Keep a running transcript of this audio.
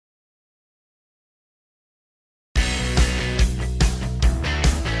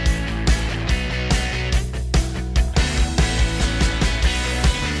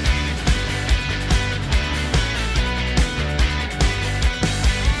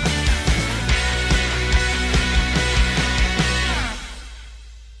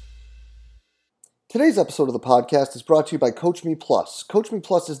Today's episode of the podcast is brought to you by CoachMe Plus. CoachMe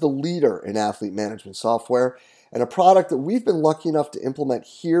Plus is the leader in athlete management software and a product that we've been lucky enough to implement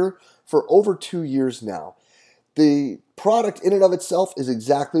here for over 2 years now. The product in and of itself is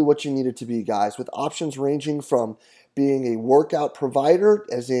exactly what you need it to be, guys, with options ranging from being a workout provider,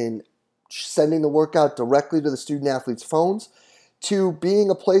 as in sending the workout directly to the student athletes' phones, to being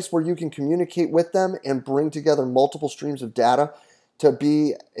a place where you can communicate with them and bring together multiple streams of data to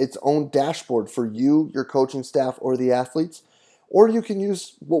be its own dashboard for you, your coaching staff, or the athletes. Or you can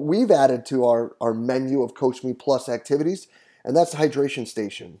use what we've added to our menu of CoachMe Plus activities, and that's the Hydration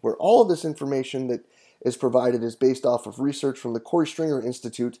Station, where all of this information that is provided is based off of research from the Corey Stringer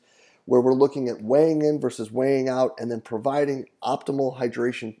Institute, where we're looking at weighing in versus weighing out and then providing optimal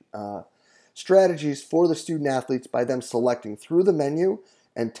hydration strategies for the student athletes by them selecting through the menu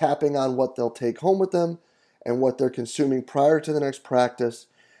and tapping on what they'll take home with them and what they're consuming prior to the next practice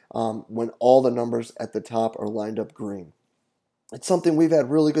when all the numbers at the top are lined up green. It's something we've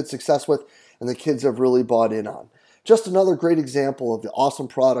had really good success with and the kids have really bought in on. Just another great example of the awesome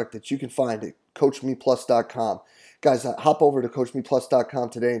product that you can find at CoachMePlus.com. Guys, hop over to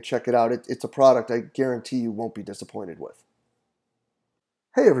CoachMePlus.com today and check it out. It's a product I guarantee you won't be disappointed with.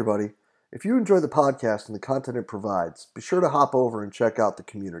 Hey everybody, if you enjoy the podcast and the content it provides, be sure to hop over and check out the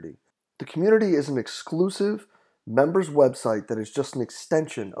community. The community is an exclusive members website that is just an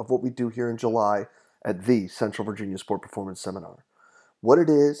extension of what we do here in July at the Central Virginia Sport Performance Seminar. What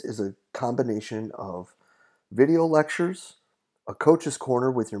it is a combination of video lectures, a coach's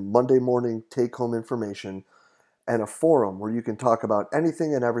corner with your Monday morning take-home information, and a forum where you can talk about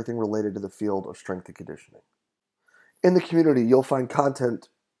anything and everything related to the field of strength and conditioning. In the community, you'll find content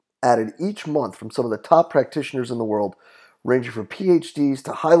added each month from some of the top practitioners in the world, ranging from PhDs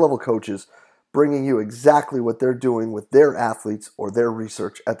to high-level coaches, bringing you exactly what they're doing with their athletes or their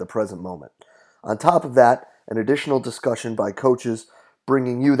research at the present moment. On top of that, an additional discussion by coaches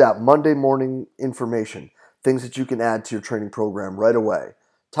bringing you that Monday morning information, things that you can add to your training program right away.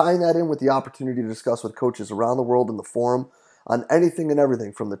 Tying that in with the opportunity to discuss with coaches around the world in the forum on anything and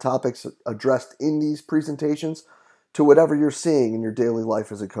everything from the topics addressed in these presentations to whatever you're seeing in your daily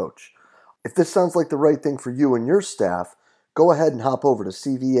life as a coach. If this sounds like the right thing for you and your staff, go ahead and hop over to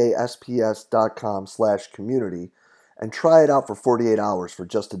cvasps.com/community and try it out for 48 hours for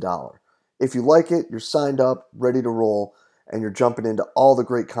just $1. If you like it, you're signed up, ready to roll, and you're jumping into all the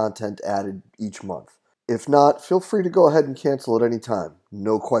great content added each month. If not, feel free to go ahead and cancel at any time.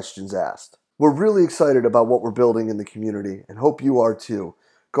 No questions asked. We're really excited about what we're building in the community and hope you are too.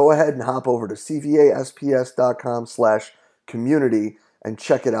 Go ahead and hop over to cvasps.com/community and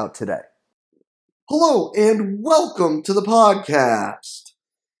check it out today. Hello and welcome to the podcast.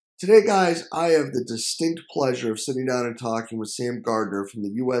 Today, guys, I have the distinct pleasure of sitting down and talking with Sam Gardner from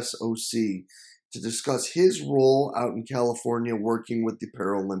the USOC to discuss his role out in California working with the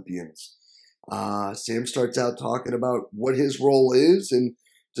Paralympians. Sam starts out talking about what his role is and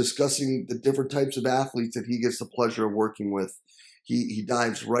discussing the different types of athletes that he gets the pleasure of working with. He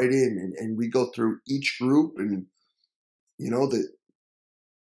dives right in and we go through each group and, you know, the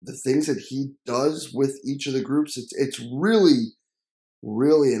things that he does with each of the groups. It's really,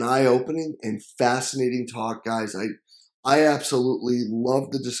 really an eye-opening and fascinating talk, guys. I absolutely love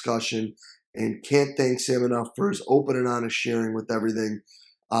the discussion and can't thank Sam enough for his open and honest sharing with everything.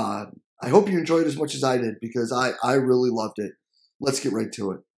 I hope you enjoyed as much as I did because I really loved it. Let's get right to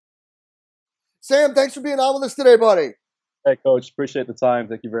it. Sam, thanks for being on with us today, buddy. Hey, Coach. Appreciate the time.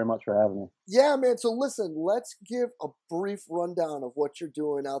 Thank you very much for having me. Yeah, man. So listen, let's give a brief rundown of what you're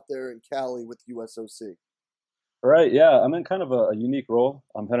doing out there in Cali with USOC. All right. Yeah, I'm in kind of a unique role.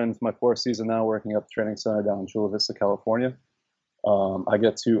 I'm heading into my 4th season now, working at the training center down in Chula Vista, California. I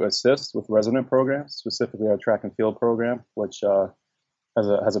get to assist with resident programs, specifically our track and field program, which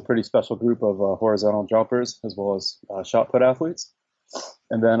has a pretty special group of horizontal jumpers as well as shot put athletes.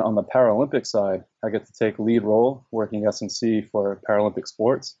 And then on the Paralympic side, I get to take lead role working S&C for Paralympic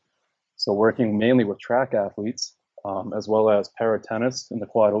sports. So working mainly with track athletes, as well as para tennis in the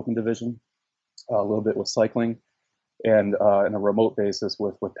quad open division, a little bit with cycling, and in a remote basis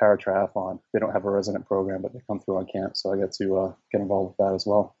with para triathlon. They don't have a resident program, but they come through on camp, so I get to get involved with that as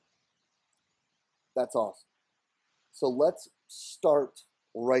well. That's awesome. So let's start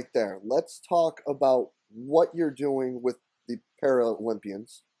right there. Let's talk about what you're doing with the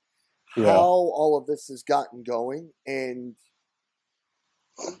Paralympians, how all of this has gotten going, and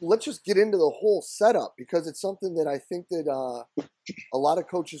let's just get into the whole setup because it's something that I think that a lot of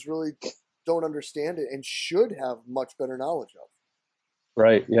coaches really don't understand it and should have much better knowledge of.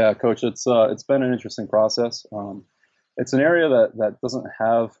 Right. Yeah, Coach. It's been an interesting process. It's an area that doesn't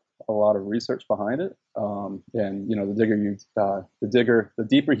have a lot of research behind it. And you know, the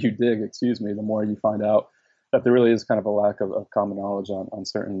deeper you dig, excuse me, the more you find out that there really is kind of a lack of common knowledge on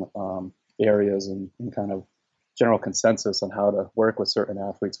certain areas and kind of general consensus on how to work with certain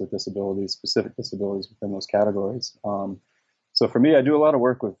athletes with disabilities, specific disabilities within those categories. So for me, I do a lot of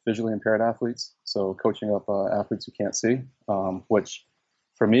work with visually impaired athletes, so coaching up athletes who can't see, which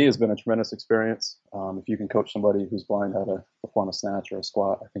for me has been a tremendous experience. If you can coach somebody who's blind how to perform a snatch or a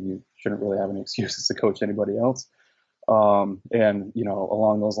squat, I think you shouldn't really have any excuses to coach anybody else. And you know,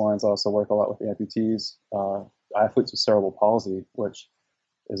 along those lines, I also work a lot with amputees, athletes with cerebral palsy, which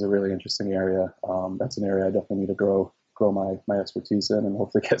is a really interesting area. That's an area I definitely need to grow my expertise in and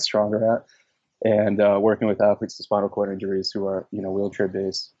hopefully get stronger at. And working with athletes with spinal cord injuries who are, you know, wheelchair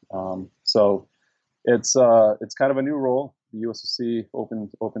based. So it's kind of a new role. The USOC opened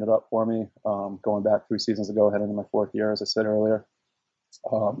it up for me, going back 3 seasons ago, heading into my 4th year, as I said earlier.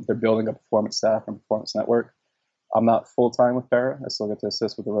 They're building a performance staff and performance network. I'm not full-time with para. I still get to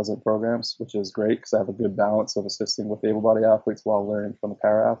assist with the resident programs, which is great because I have a good balance of assisting with able-bodied athletes while learning from the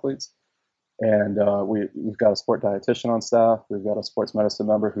para athletes. And we've got a sport dietitian on staff. We've got a sports medicine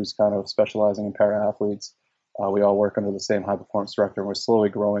member who's kind of specializing in para athletes. We all work under the same high-performance director, and we're slowly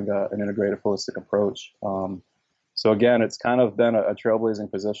growing an integrative, holistic approach. So again, it's kind of been a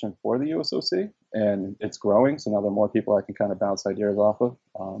trailblazing position for the USOC, and it's growing. So now there are more people I can kind of bounce ideas off of.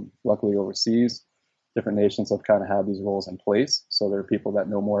 Luckily, overseas, different nations have kind of had these roles in place. So there are people that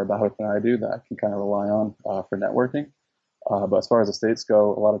know more about it than I do that I can kind of rely on for networking. But as far as the States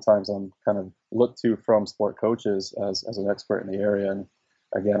go, a lot of times I'm kind of looked to from sport coaches as an expert in the area. And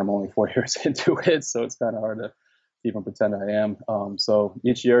again, I'm only 4 years into it, so it's kind of hard to even pretend I am. So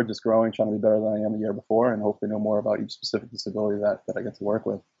each year just growing, trying to be better than I am the year before, and hopefully know more about each specific disability that I get to work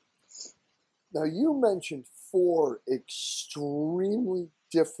with. Now, you mentioned 4 extremely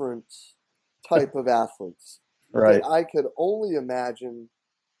different type of athletes. Right. That I could only imagine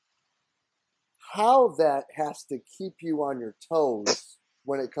how that has to keep you on your toes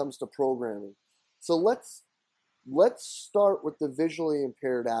when it comes to programming. So let's start with the visually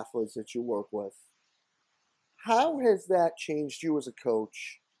impaired athletes that you work with. How has that changed you as a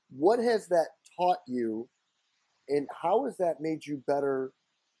coach? What has that taught you? And how has that made you better,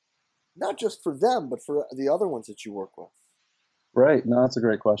 not just for them, but for the other ones that you work with? Right. No, that's a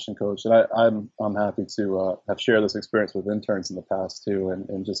great question, Coach. And I'm happy to have shared this experience with interns in the past too,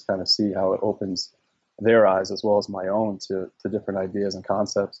 and just kind of see how it opens their eyes as well as my own to different ideas and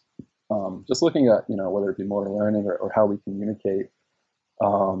concepts. Just looking at, you know, whether it be motor learning or how we communicate,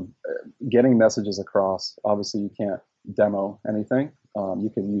 getting messages across. Obviously, you can't demo anything.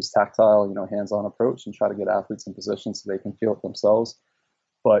 You can use tactile, you know, hands-on approach and try to get athletes in position so they can feel it themselves.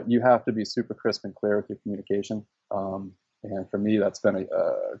 But you have to be super crisp and clear with your communication. And for me, that's been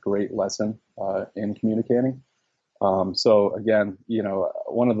a great lesson in communicating. So again, you know,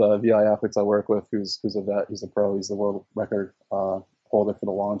 one of the VI athletes I work with, who's a vet, he's a pro, he's the world record holder for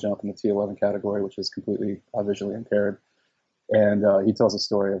the long jump in the T11 category, which is completely visually impaired. And he tells a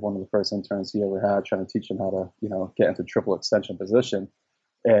story of one of the first interns he ever had, trying to teach him how to, you know, get into triple extension position.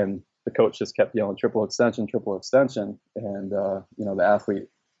 And the coach just kept yelling triple extension, and you know, the athlete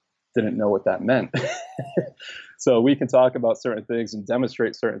didn't know what that meant. So we can talk about certain things and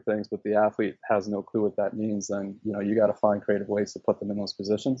demonstrate certain things, but the athlete has no clue what that means. And, you know, you got to find creative ways to put them in those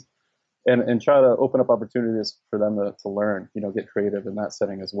positions and try to open up opportunities for them to learn, you know, get creative in that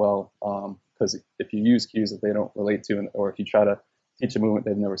setting as well. Because if you use cues that they don't relate to, or if you try to teach a movement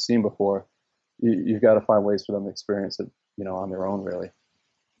they've never seen before, you've got to find ways for them to experience it, you know, on their own, really.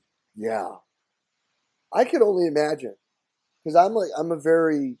 Yeah. I could only imagine, because I'm a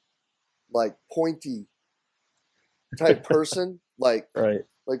very like pointy type person, like Right.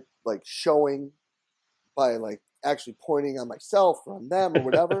 like showing by like actually pointing on myself or on them or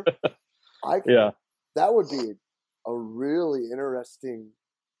whatever. Yeah. That would be a really interesting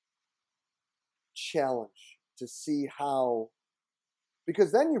challenge to see how,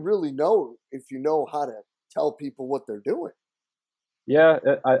 because then you really know if you know how to tell people what they're doing. Yeah,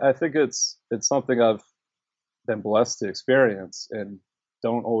 I think it's something I've been blessed to experience, and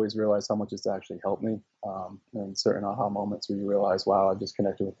don't always realize how much it's actually helped me. And certain aha moments where you realize, wow, I just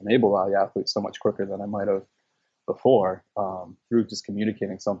connected with an able-bodied athlete so much quicker than I might have before, through just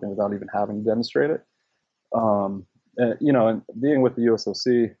communicating something without even having to demonstrate it. And, you know, and being with the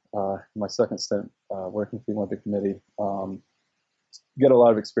USOC, my second stint working for the Olympic Committee, get a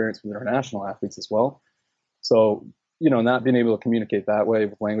lot of experience with international athletes as well. So, you know, not being able to communicate that way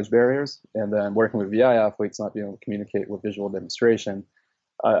with language barriers, and then working with VI athletes, not being able to communicate with visual demonstration.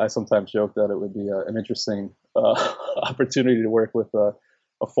 I sometimes joke that it would be an interesting opportunity to work with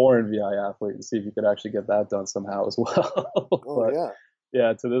a foreign VI athlete and see if you could actually get that done somehow as well. Oh But yeah.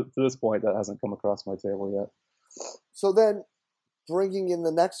 yeah, to this point, that hasn't come across my table yet. So then, bringing in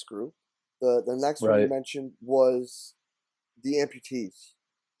the next group, the next one you Right, mentioned was the amputees.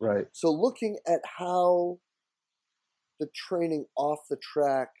 right. So looking at how the training off the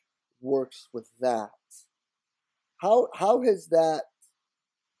track works with that, how has that?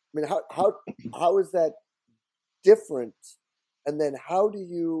 I mean, how is that different? And then how do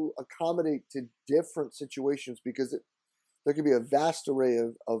you accommodate to different situations? Because there could be a vast array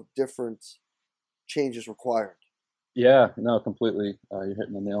of different changes required. Yeah, no, completely. You're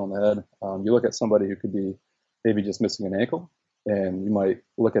hitting the nail on the head. You look at somebody who could be maybe just missing an ankle, and you might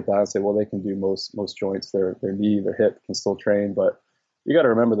look at that and say, well, they can do most joints. Their knee, their hip can still train, but you got to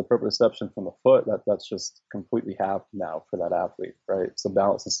remember the proprioception from the foot. That's just completely halved now for that athlete, right? So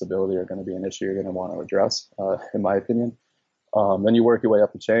balance and stability are going to be an issue you're going to want to address, in my opinion. Then you work your way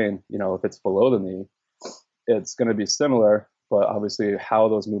up the chain. If it's below the knee, it's going to be similar, but obviously how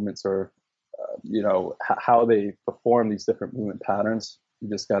those movements are, how they perform these different movement patterns. You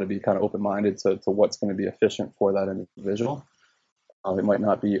just got to be kind of open-minded to what's going to be efficient for that individual. It might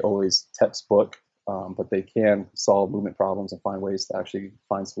not be always textbook, but they can solve movement problems and find ways to actually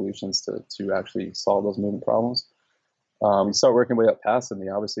find solutions to actually solve those movement problems. You start working way up past the knee.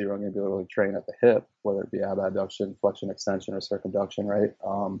 Obviously, you're only going to be able to train at the hip, whether it be abduction, flexion, extension, or circumduction, right?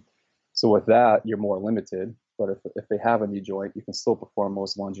 So with that, you're more limited. But if they have a knee joint, you can still perform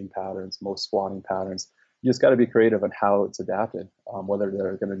most lunging patterns, most squatting patterns. You just got to be creative on how it's adapted, whether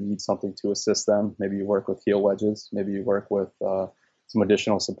they're going to need something to assist them. Maybe you work with heel wedges. Maybe you work with some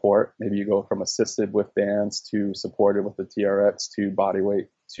additional support. Maybe you go from assisted with bands to supported with the TRX to body weight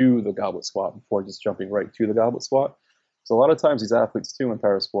to the goblet squat before just jumping right to the goblet squat. So a lot of times these athletes too in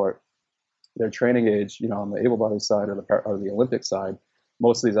parasport, their training age, on the able-bodied side or the Olympic side,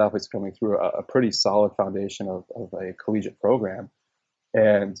 most of these athletes are coming through a pretty solid foundation of a collegiate program.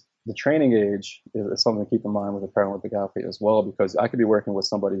 And the training age is something to keep in mind with a Paralympic athlete as well, because I could be working with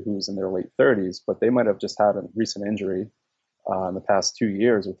somebody who's in their late 30s, but they might have just had a recent injury in the past 2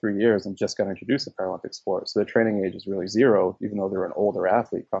 years or 3 years and just got introduced to Paralympic sport. So their training age is really zero, even though they're an older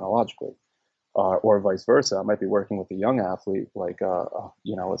athlete chronologically. Or vice versa. I might be working with a young athlete like,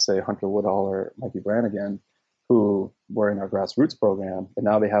 let's say Hunter Woodall or Mikey Brannigan, who were in our grassroots program, and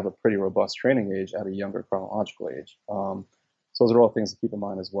now they have a pretty robust training age at a younger chronological age. So those are all things to keep in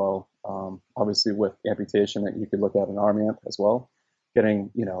mind as well. Obviously, with amputation, you could look at an arm amp as well,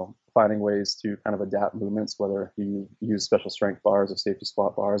 finding ways to kind of adapt movements, whether you use special strength bars or safety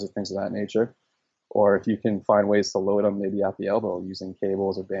squat bars or things of that nature. Or if you can find ways to load them maybe at the elbow using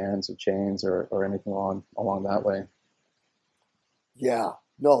cables or bands or chains or anything along that way. Yeah,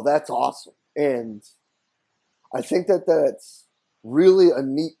 no, that's awesome. And I think that's really a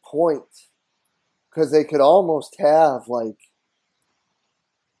neat point because they could almost have like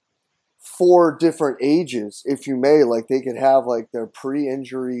 4 different ages, if you may. Like they could have like their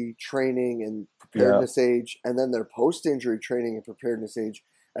pre-injury training and preparedness age, and then their post-injury training and preparedness age.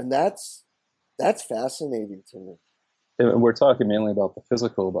 And that's fascinating to me. And we're talking mainly about the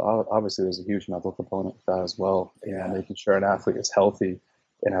physical, but obviously there's a huge mental component with that as well. Yeah. Making sure an athlete is healthy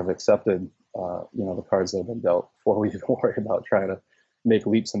and have accepted, the cards that have been dealt before we even worry about trying to make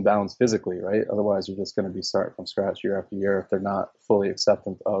leaps and bounds physically, right? Otherwise, you're just going to be starting from scratch year after year if they're not fully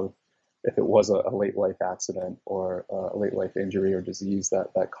acceptant of if it was a late life accident or a late life injury or disease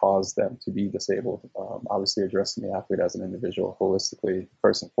that caused them to be disabled. Obviously, addressing the athlete as an individual holistically,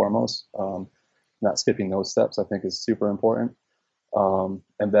 first and foremost. Not skipping those steps, I think, is super important.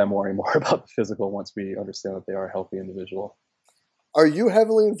 And then worrying more about the physical once we understand that they are a healthy individual. Are you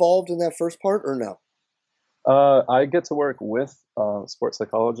heavily involved in that first part or no? I get to work with sports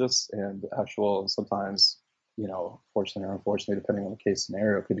psychologists and actual, sometimes, fortunately or unfortunately, depending on the case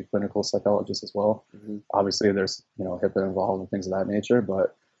scenario, it could be clinical psychologists as well. Mm-hmm. Obviously, there's, HIPAA involved and things of that nature,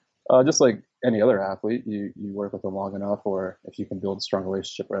 but just like any other athlete, you work with them long enough, or if you can build a strong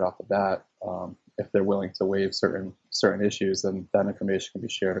relationship right off the bat, if they're willing to waive certain issues, then that information can be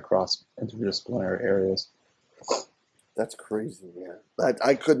shared across interdisciplinary areas. That's crazy, man.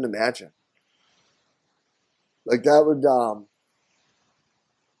 I couldn't imagine. Like that would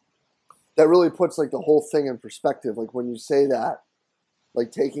that really puts like the whole thing in perspective. Like when you say that,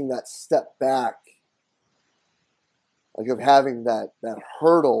 like taking that step back, like of having that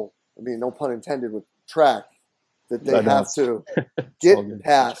hurdle. I mean, no pun intended with track that they have to get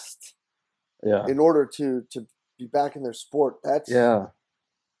past. Yeah. In order to be back in their sport. That's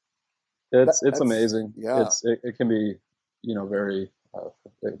it's amazing. Yeah. It can be, very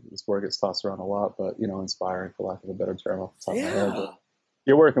this word gets tossed around a lot, but inspiring for lack of a better term off the top of my head.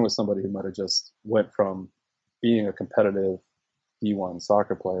 you're working with somebody who might have just went from being a competitive D1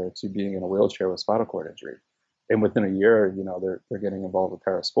 soccer player to being in a wheelchair with spinal cord injury. And within a year, they're getting involved with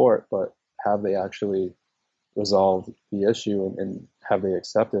parasport, but have they actually resolved the issue, and have they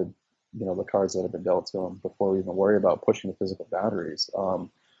accepted, the cards that have been dealt to them before we even worry about pushing the physical boundaries?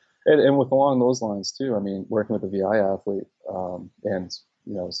 And with along those lines too, I mean, working with a VI athlete, and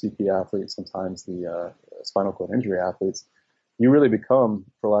CP athletes, sometimes the spinal cord injury athletes, you really become,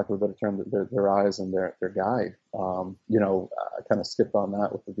 for lack of a better term, their eyes and their guide. I kind of skipped on that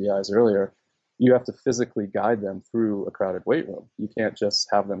with the VIs earlier. You have to physically guide them through a crowded weight room. You can't just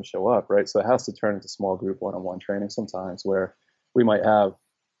have them show up, right? So it has to turn into small group one-on-one training sometimes, where we might have,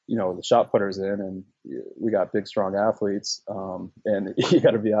 the shot putters in, and we got big, strong athletes, and you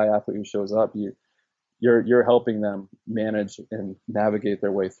got a VI athlete who shows up. You're helping them manage and navigate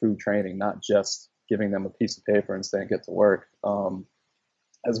their way through training, not just giving them a piece of paper and saying get to work.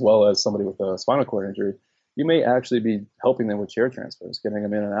 As well as somebody with a spinal cord injury, you may actually be helping them with chair transfers, getting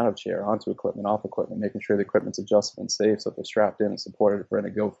them in and out of chair, onto equipment, off equipment, making sure the equipment's adjusted and safe so that they're strapped in and supported for any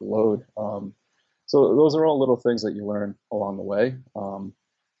go for load. So those are all little things that you learn along the way.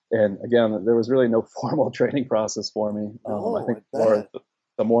 And again, there was really no formal training process for me. I think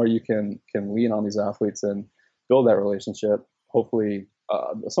the more you can lean on these athletes and build that relationship, hopefully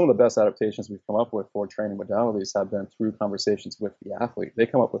some of the best adaptations we've come up with for training modalities have been through conversations with the athlete. They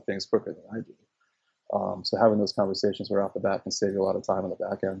come up with things quicker than I do. So having those conversations right off the bat can save you a lot of time on the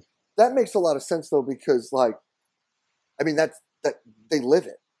back end. That makes a lot of sense though, because that they live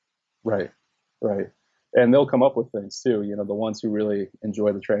it. Right. And they'll come up with things too. The ones who really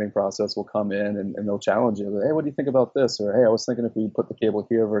enjoy the training process will come in and they'll challenge you. Hey, what do you think about this? Or, hey, I was thinking if we put the cable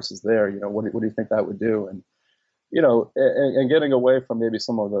here versus there, what do you think that would do? And, and getting away from maybe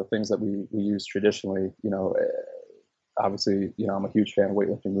some of the things that we use traditionally, obviously, I'm a huge fan of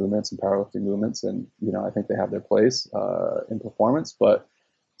weightlifting movements and powerlifting movements. And, I think they have their place in performance, but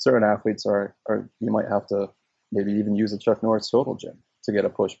certain athletes are you might have to maybe even use a Chuck Norris total gym to get a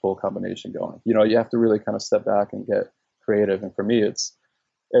push-pull combination going. You have to really kind of step back and get creative. And for me, it's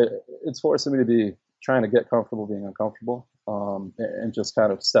forcing me to be trying to get comfortable being uncomfortable, and just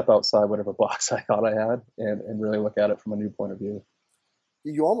kind of step outside whatever box I thought I had, and really look at it from a new point of view.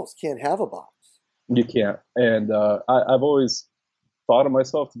 You almost can't have a box. You can't. And I've always thought of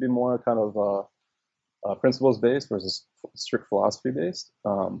myself to be more kind of principles based versus strict philosophy based.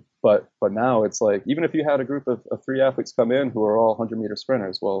 But now it's like, even if you had a group of 3 athletes come in who are all 100-meter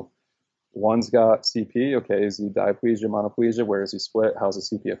sprinters, well, one's got CP. Okay, is he diaplegia, monoplegia? Where is he split? How does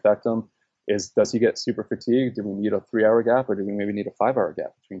the CP affect him? Does he get super fatigued? Do we need a 3-hour gap, or do we maybe need a 5-hour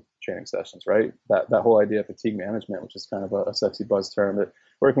gap between training sessions? Right. That whole idea of fatigue management, which is kind of a sexy buzz term, that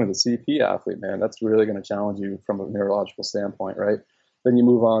working with a CP athlete, man, that's really going to challenge you from a neurological standpoint, right? Then you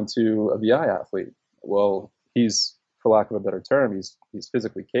move on to a VI athlete. Well, he's, for lack of a better term, he's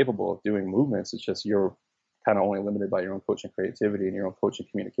physically capable of doing movements. It's just you're kind of only limited by your own coaching creativity and your own coaching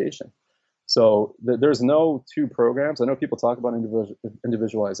communication. So there's no 2 programs. I know people talk about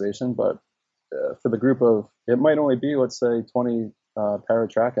individualization, but for the group of, it might only be, let's say, 20 para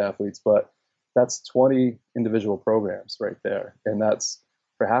track athletes, but that's 20 individual programs right there. And that's,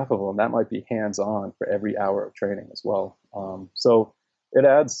 for half of them, that might be hands-on for every hour of training as well. So it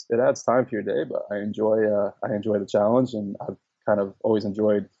adds time to your day, but I enjoy the challenge, and I've kind of always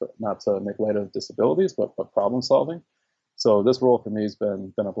enjoyed, not to make light of disabilities, but problem solving. So this role for me has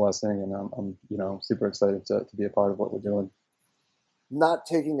been a blessing, and I'm super excited to be a part of what we're doing. Not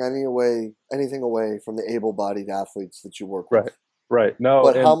taking anything away from the able-bodied athletes that you work with. Right. No,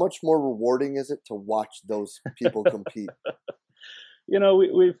 but how much more rewarding is it to watch those people compete?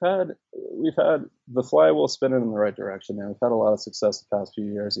 We've had the flywheel spinning in the right direction, and we've had a lot of success the past few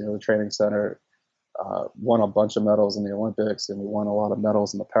years. The training center won a bunch of medals in the Olympics, and we won a lot of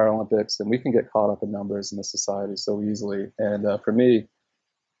medals in the Paralympics, and we can get caught up in numbers in the society so easily. And for me,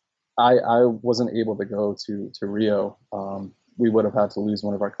 I wasn't able to go to Rio. We would have had to lose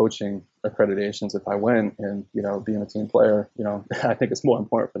one of our coaching accreditations if I went. And, being a team player, I think it's more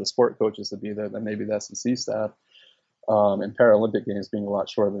important for the sport coaches to be there than maybe the S&C staff. And Paralympic Games being a lot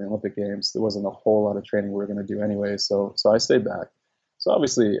shorter than the Olympic Games, there wasn't a whole lot of training we were going to do anyway. So I stayed back. So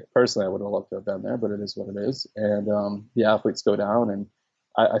obviously, personally, I would have loved to have been there, but it is what it is. And the athletes go down, and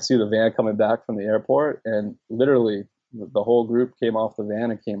I see the van coming back from the airport, and literally the whole group came off the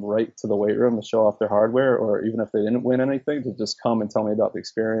van and came right to the weight room to show off their hardware, or even if they didn't win anything, to just come and tell me about the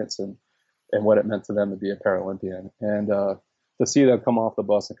experience and what it meant to them to be a Paralympian. And to see them come off the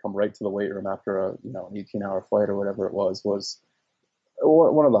bus and come right to the weight room after an 18-hour flight or whatever it was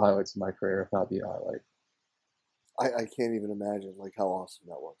one of the highlights of my career, if not the highlight. I can't even imagine like how awesome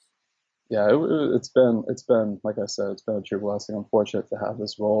that was. Yeah, it's been like I said, it's been a true blessing. I'm fortunate to have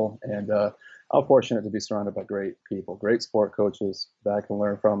this role, and I'm fortunate to be surrounded by great people, great sport coaches that I can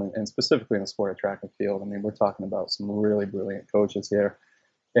learn from, and specifically in the sport of track and field. I mean, we're talking about some really brilliant coaches here,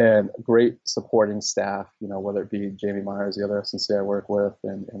 and great supporting staff. You know, whether it be Jamie Myers, the other SNC I work with,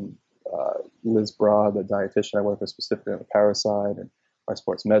 and Liz Broad, the dietitian I work with specifically on the para side, and our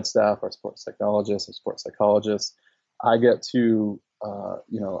sports med staff, our sports technologists, our sports psychologists. I get to,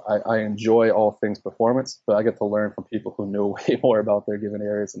 I enjoy all things performance, but I get to learn from people who know way more about their given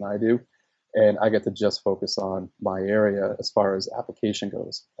areas than I do. And I get to just focus on my area as far as application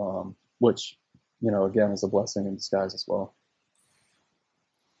goes, which, again, is a blessing in disguise as well.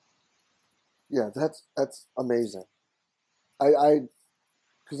 Yeah, that's amazing. I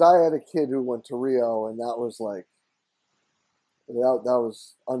because I had a kid who went to Rio, and that was like that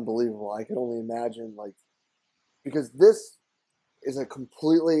was unbelievable. I can only imagine like because this is a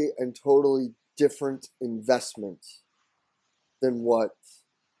completely and totally different investment than what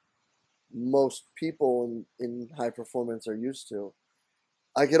most people in high performance are used to.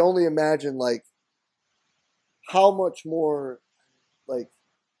 I can only imagine like how much more like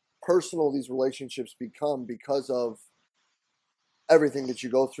personal these relationships become because of everything that you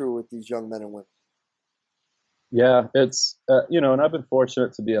go through with these young men and women. Yeah, it's and I've been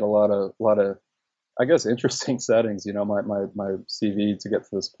fortunate to be at a lot of I guess interesting settings. My CV to get to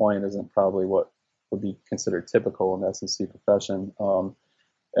this point isn't probably what would be considered typical in the S&C profession.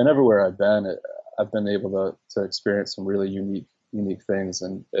 And everywhere I've been able to experience some really unique things,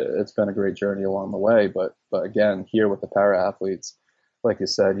 and it's been a great journey along the way. But again, here with the para athletes, like you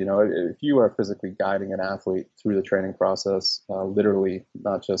said, if you are physically guiding an athlete through the training process, literally,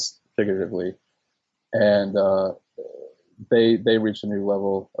 not just figuratively, and they reach a new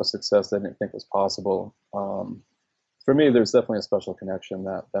level of success they didn't think was possible. For me, there's definitely a special connection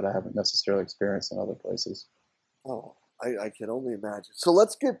that I haven't necessarily experienced in other places. Oh, I can only imagine. So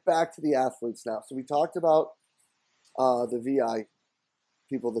let's get back to the athletes now. So we talked about the VI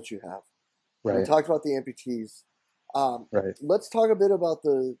people that you have. Right. We talked about the amputees. Right. Let's talk a bit about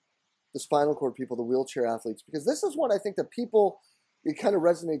the spinal cord people, the wheelchair athletes, because this is one I think that people, it kind of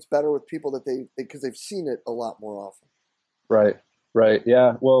resonates better with people that because they've seen it a lot more often. Right.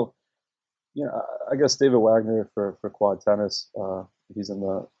 Yeah. Well, I guess David Wagner for quad tennis, he's in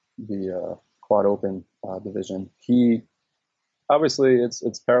the quad open division. He obviously it's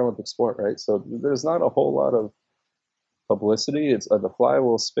Paralympic sport, right? So there's not a whole lot of publicity. It's the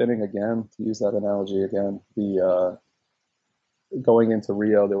flywheel spinning again, to use that analogy again. The going into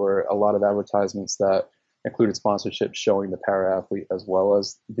Rio, there were a lot of advertisements that included sponsorships showing the para athlete as well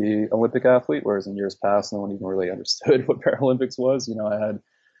as the Olympic athlete, whereas in years past, no one even really understood what Paralympics was. I had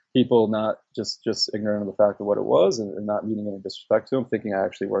people not just ignorant of the fact of what it was and not meaning any disrespect to them, thinking I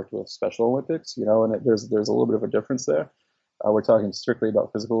actually worked with Special Olympics, and there's a little bit of a difference there. We're talking strictly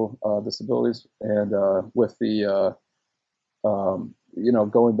about physical disabilities, and with the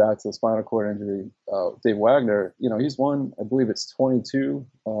going back to the spinal cord injury, Dave Wagner, he's won, I believe it's 22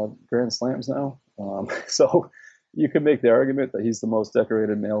 Grand Slams now. So you could make the argument that he's the most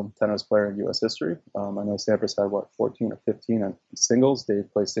decorated male tennis player in U.S. history. I know Sampras had, 14 or 15 on singles.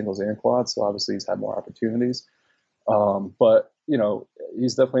 Dave plays singles and quads, so obviously he's had more opportunities. But,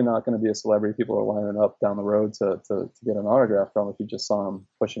 he's definitely not going to be a celebrity people are lining up down the road to get an autograph from if you just saw him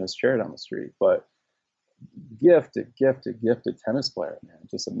pushing his chair down the street. But gifted tennis player, man,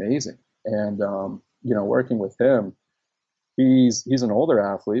 just amazing. And, working with him, he's an older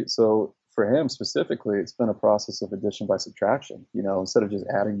athlete, so for him specifically, it's been a process of addition by subtraction. Instead of just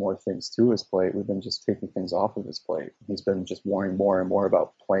adding more things to his plate, we've been just taking things off of his plate. He's been just worrying more and more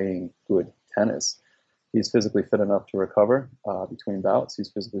about playing good tennis. He's physically fit enough to recover between bouts.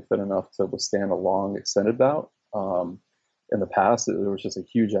 He's physically fit enough to withstand a long, extended bout. In the past, there was just a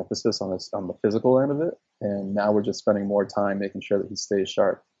huge emphasis on the physical end of it, and now we're just spending more time making sure that he stays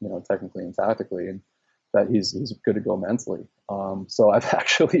sharp, technically and tactically, and that he's good to go mentally. So I've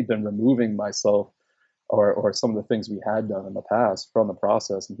actually been removing myself or some of the things we had done in the past from the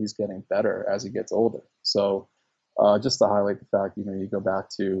process, and he's getting better as he gets older. So just to highlight the fact, you go back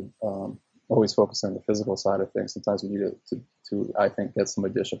to always focus on the physical side of things. Sometimes we need to I think, get some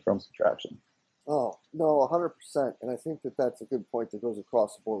addition from subtraction. Oh, no, 100%. And I think that that's a good point that goes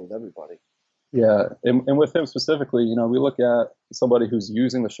across the board with everybody. Yeah, and with him specifically, we look at somebody who's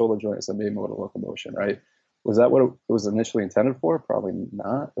using the shoulder joint as a main mode of locomotion, right? Was that what it was initially intended for? Probably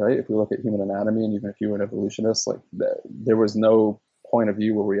not, right? If we look at human anatomy, and even if you were an evolutionist, there was no point of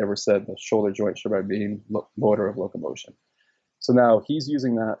view where we ever said the shoulder joint should be a main motor of locomotion. So now he's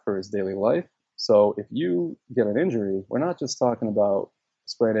using that for his daily life. So if you get an injury, we're not just talking about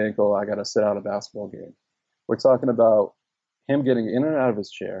sprained ankle, I got to sit out a basketball game. We're talking about him getting in and out of his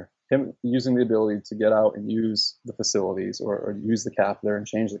chair, him using the ability to get out and use the facilities or use the catheter and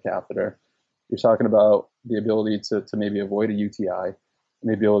change the catheter. You're talking about the ability to maybe avoid a UTI, and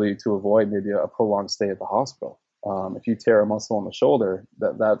the ability to avoid maybe a prolonged stay at the hospital. If you tear a muscle in the shoulder,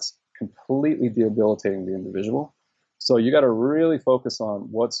 that's completely debilitating the individual. So you got to really focus on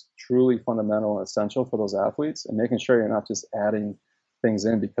what's truly fundamental and essential for those athletes, and making sure you're not just adding things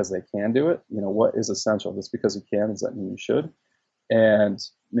in because they can do it. You know, what is essential? Just because you can, does that mean you should? And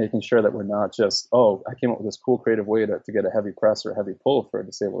making sure that we're not just, oh, I came up with this cool creative way to get a heavy press or a heavy pull for a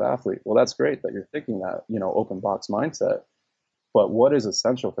disabled athlete. Well, that's great that you're thinking that, you know, open box mindset. But what is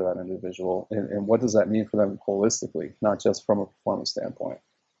essential for that individual, and what does that mean for them holistically, not just from a performance standpoint?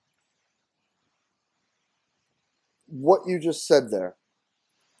 What you just said there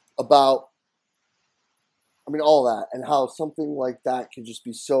about, I mean, all that, and how something like that can just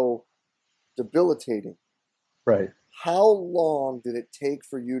be so debilitating. Right. How long did it take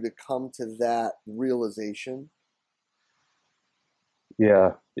for you to come to that realization?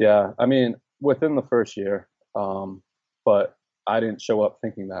 Yeah. I mean, within the first year, but I didn't show up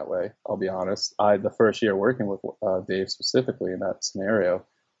thinking that way. I'll be honest. The first year working with Dave specifically in that scenario,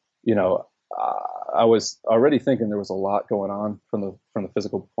 you know, I was already thinking there was a lot going on from the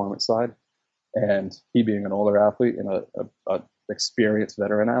physical performance side, and he being an older athlete and a experienced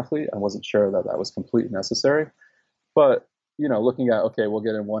veteran athlete, I wasn't sure that was completely necessary. But you know, looking at, okay, we'll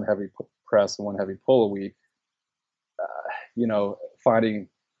get in one heavy press and one heavy pull a week. You know, finding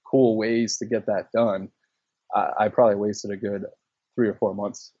cool ways to get that done. I probably wasted a good 3 or 4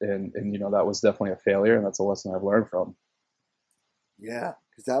 months, and you know, that was definitely a failure, and that's a lesson I've learned from. Yeah,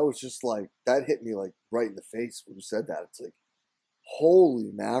 because that was just like, that hit me like right in the face when you said that. It's like,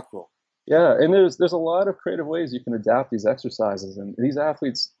 holy mackerel. Yeah, and there's a lot of creative ways you can adapt these exercises, and these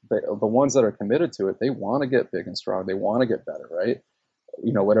athletes, the ones that are committed to it, they want to get big and strong, they want to get better, right?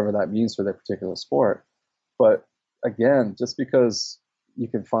 You know, whatever that means for their particular sport. But again, just because you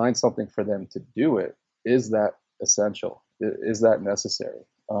can find something for them to do it, is that essential? Is that necessary?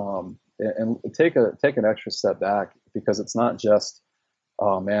 And take an extra step back, because it's not just,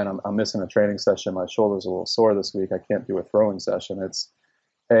 oh man, I'm missing a training session, my shoulder's a little sore this week, I can't do a throwing session. It's,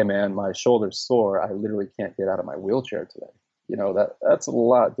 hey man, my shoulder's sore, I literally can't get out of my wheelchair today. You know, that's a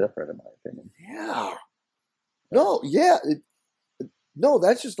lot different in my opinion. Yeah. No, yeah. No,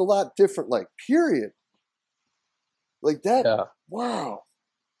 that's just a lot different, like, period. Like that. Yeah. Wow.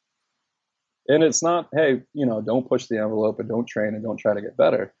 And it's not, hey, you know, don't push the envelope and don't train and don't try to get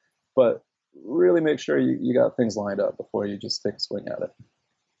better, but really make sure you got things lined up before you just take a swing at it.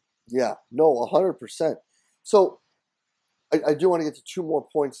 Yeah. No, 100%. So I do want to get to two more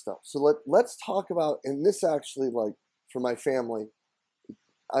points though. So let's talk about, and this actually, like, for my family,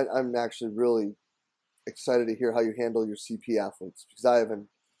 I'm actually really excited to hear how you handle your CP athletes, because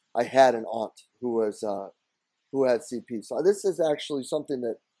I had an aunt who had CP. So this is actually something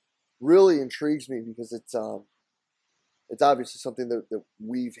that really intrigues me, because it's obviously something that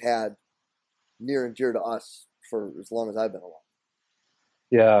we've had near and dear to us for as long as I've been alive.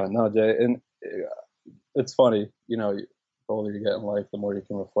 Yeah, no, Jay, and it's funny, you know, the older you get in life, the more you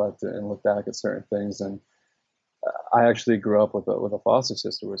can reflect and look back at certain things. And I actually grew up with a foster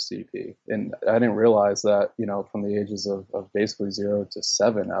sister with CP, and I didn't realize that, you know, from the ages of basically 0 to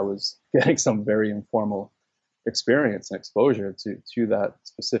 7, I was getting some very informal experience and exposure to that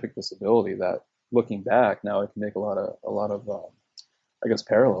specific disability that, looking back now, I can make a lot of I guess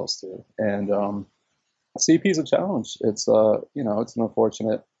parallels to. And CP is a challenge. It's you know, it's an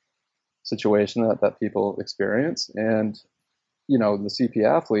unfortunate situation that people experience. And you know, the CP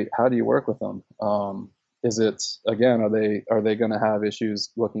athlete, how do you work with them? Is it, again, are they going to have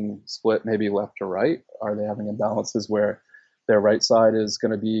issues looking split maybe left to right? Are they having imbalances where their right side is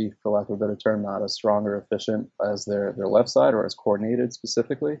going to be, for lack of a better term, not as strong or efficient as their left side, or as coordinated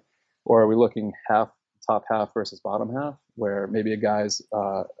specifically? Or are we looking top half versus bottom half, where maybe a guy's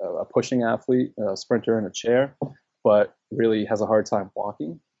a pushing athlete, a sprinter in a chair, but really has a hard time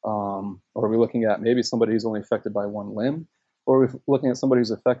walking? Or are we looking at maybe somebody who's only affected by one limb? Or are we looking at somebody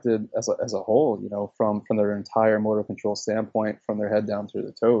who's affected as a whole, you know, from their entire motor control standpoint, from their head down through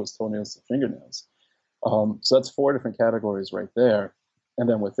the toes, toenails to fingernails? So that's 4 different categories right there. And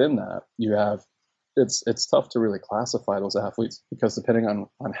then within that, you have, it's tough to really classify those athletes, because depending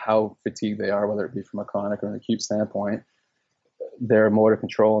on how fatigued they are, whether it be from a chronic or an acute standpoint, their motor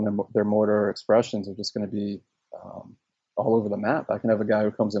control and their motor expressions are just going to be all over the map. I can have a guy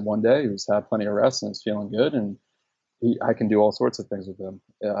who comes in one day who's had plenty of rest and is feeling good, and I can do all sorts of things with him.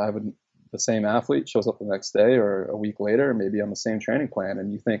 I have the same athlete shows up the next day or a week later, maybe on the same training plan,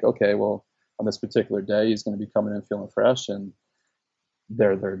 and you think, okay, well, on this particular day, he's going to be coming in feeling fresh, and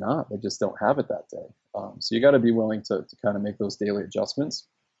they're not. They just don't have it that day. So you got to be willing to kind of make those daily adjustments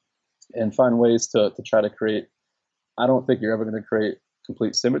and find ways to try to create. I don't think you're ever going to create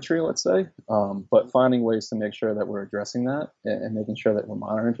complete symmetry, let's say, but finding ways to make sure that we're addressing that and making sure that we're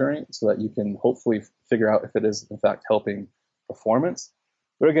monitoring so that you can hopefully figure out if it is in fact helping performance.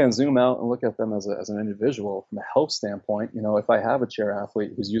 But again, zoom out and look at them as an individual from a health standpoint. If I have a chair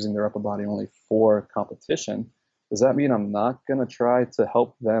athlete who's using their upper body only for competition, does that mean I'm not going to try to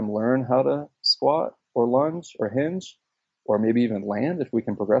help them learn how to squat or lunge or hinge or maybe even land if we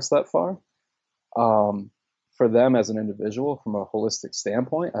can progress that far? For them as an individual, from a holistic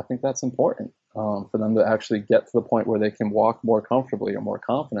standpoint, I think that's important for them to actually get to the point where they can walk more comfortably or more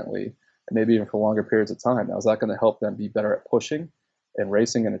confidently, and maybe even for longer periods of time. Now, is that going to help them be better at pushing and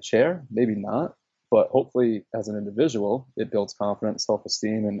racing in a chair? Maybe not, but hopefully as an individual, it builds confidence,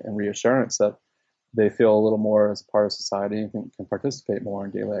 self-esteem, and reassurance that they feel a little more as a part of society and can participate more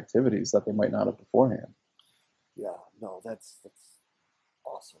in daily activities that they might not have beforehand. Yeah, no, that's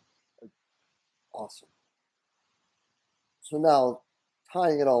awesome. Awesome. So now,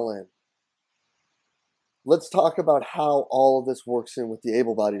 tying it all in, let's talk about how all of this works in with the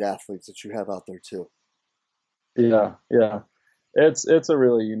able-bodied athletes that you have out there too. Yeah. It's a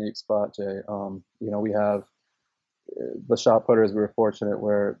really unique spot, Jay. We have the shot putters. We were fortunate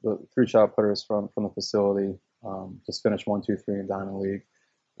where the 3 shot putters from the facility just finished 1, 2, 3 in Diamond League.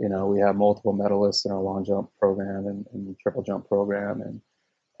 We have multiple medalists in our long jump program and triple jump program, and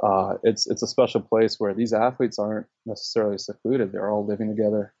it's a special place where these athletes aren't necessarily secluded. They're all living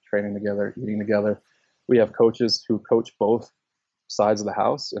together, training together, eating together. We have coaches who coach both sides of the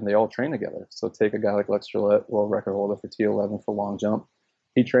house, and they all train together. So take a guy like Lex Gillette, world record holder for T11 for long jump.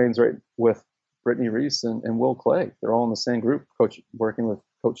 He trains right with Brittany Reese and Will Clay. They're all in the same group, working with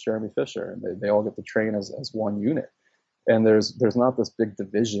Coach Jeremy Fisher, and they all get to train as one unit. And there's not this big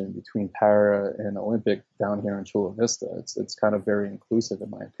division between para and Olympic down here in Chula Vista. It's kind of very inclusive, in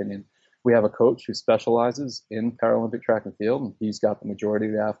my opinion. We have a coach who specializes in Paralympic track and field, and he's got the majority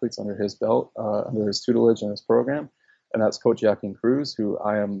of the athletes under his belt, under his tutelage and his program. And that's Coach Joaquin Cruz, who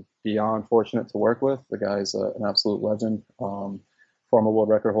I am beyond fortunate to work with. The guy's an absolute legend. Former world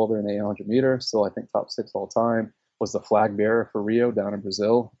record holder in the 800 meter, still I think top 6 all time. Was the flag bearer for Rio down in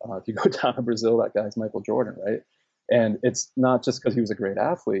Brazil. If you go down to Brazil, that guy's Michael Jordan, right? And it's not just because he was a great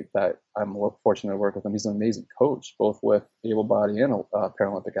athlete that I'm fortunate to work with him. He's an amazing coach, both with able-bodied and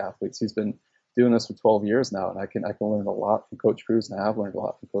Paralympic athletes. He's been doing this for 12 years now, and I can learn a lot from Coach Cruz, and I have learned a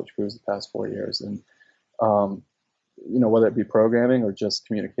lot from Coach Cruz the past 4 years. And whether it be programming or just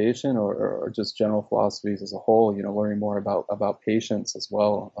communication or just general philosophies as a whole, learning more about patience as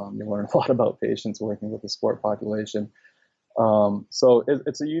well. You learn a lot about patience working with the sport population. So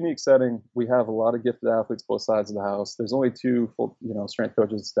it's a unique setting. We have a lot of gifted athletes both sides of the house. There's only 2 full, strength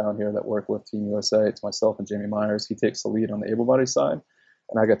coaches down here that work with Team USA. It's myself and Jamie Myers. He takes the lead on the able-bodied side,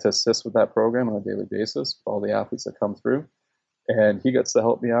 and I get to assist with that program on a daily basis with all the athletes that come through. And he gets to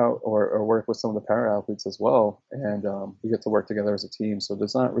help me out or work with some of the para athletes as well. And we get to work together as a team. So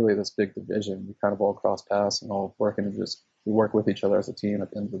there's not really this big division. We kind of all cross paths and all work and we work with each other as a team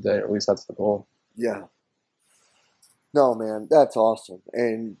at the end of the day, or at least that's the goal. Yeah. No, man, that's awesome.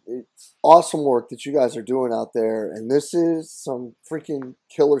 And it's awesome work that you guys are doing out there. And this is some freaking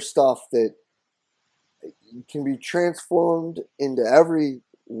killer stuff that can be transformed into every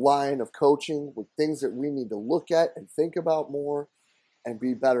line of coaching with things that we need to look at and think about more and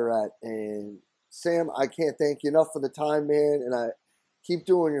be better at. And Sam, I can't thank you enough for the time, man. And I keep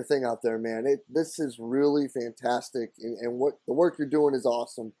doing your thing out there, man. This is really fantastic. And what the work you're doing is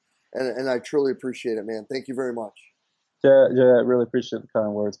awesome. And I truly appreciate it, man. Thank you very much. Yeah, I really appreciate the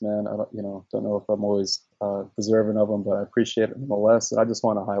kind words, man. I don't know if I'm always deserving of them, but I appreciate it nonetheless. And I just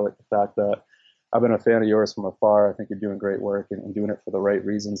want to highlight the fact that I've been a fan of yours from afar. I think you're doing great work and doing it for the right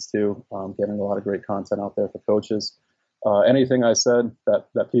reasons too. Getting a lot of great content out there for coaches. Anything I said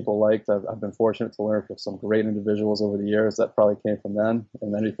that people liked, I've been fortunate to learn from some great individuals over the years. That probably came from them.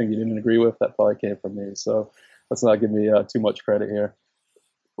 And anything you didn't agree with, that probably came from me. So let's not give me too much credit here.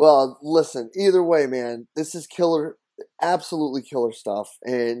 Well, listen, either way, man, this is killer, absolutely killer stuff.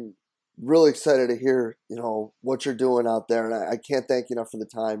 And really excited to hear, what you're doing out there. And I can't thank you enough for the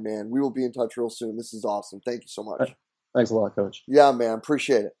time, man. We will be in touch real soon. This is awesome. Thank you so much. Thanks a lot, Coach. Yeah, man.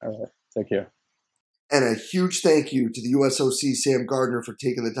 Appreciate it. All right. Take care. And a huge thank you to the USOC Sam Gardner for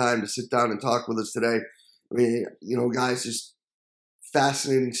taking the time to sit down and talk with us today. I mean, guys, just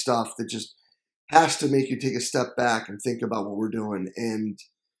fascinating stuff that just has to make you take a step back and think about what we're doing. And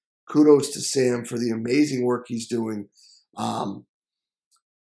kudos to Sam for the amazing work he's doing. The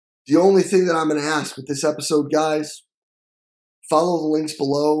only thing that I'm going to ask with this episode, guys, follow the links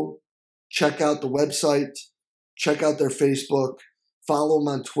below. Check out the website. Check out their Facebook. Follow them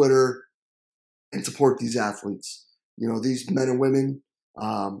on Twitter and support these athletes. You know, these men and women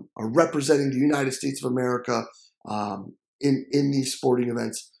are representing the United States of America in these sporting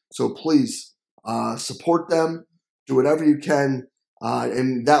events. So please support them. Do whatever you can,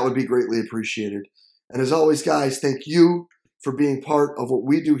 and that would be greatly appreciated. And as always, guys, thank you for being part of what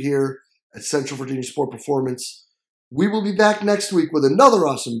we do here at Central Virginia Sport Performance. We will be back next week with another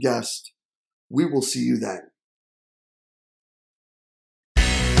awesome guest. We will see you then.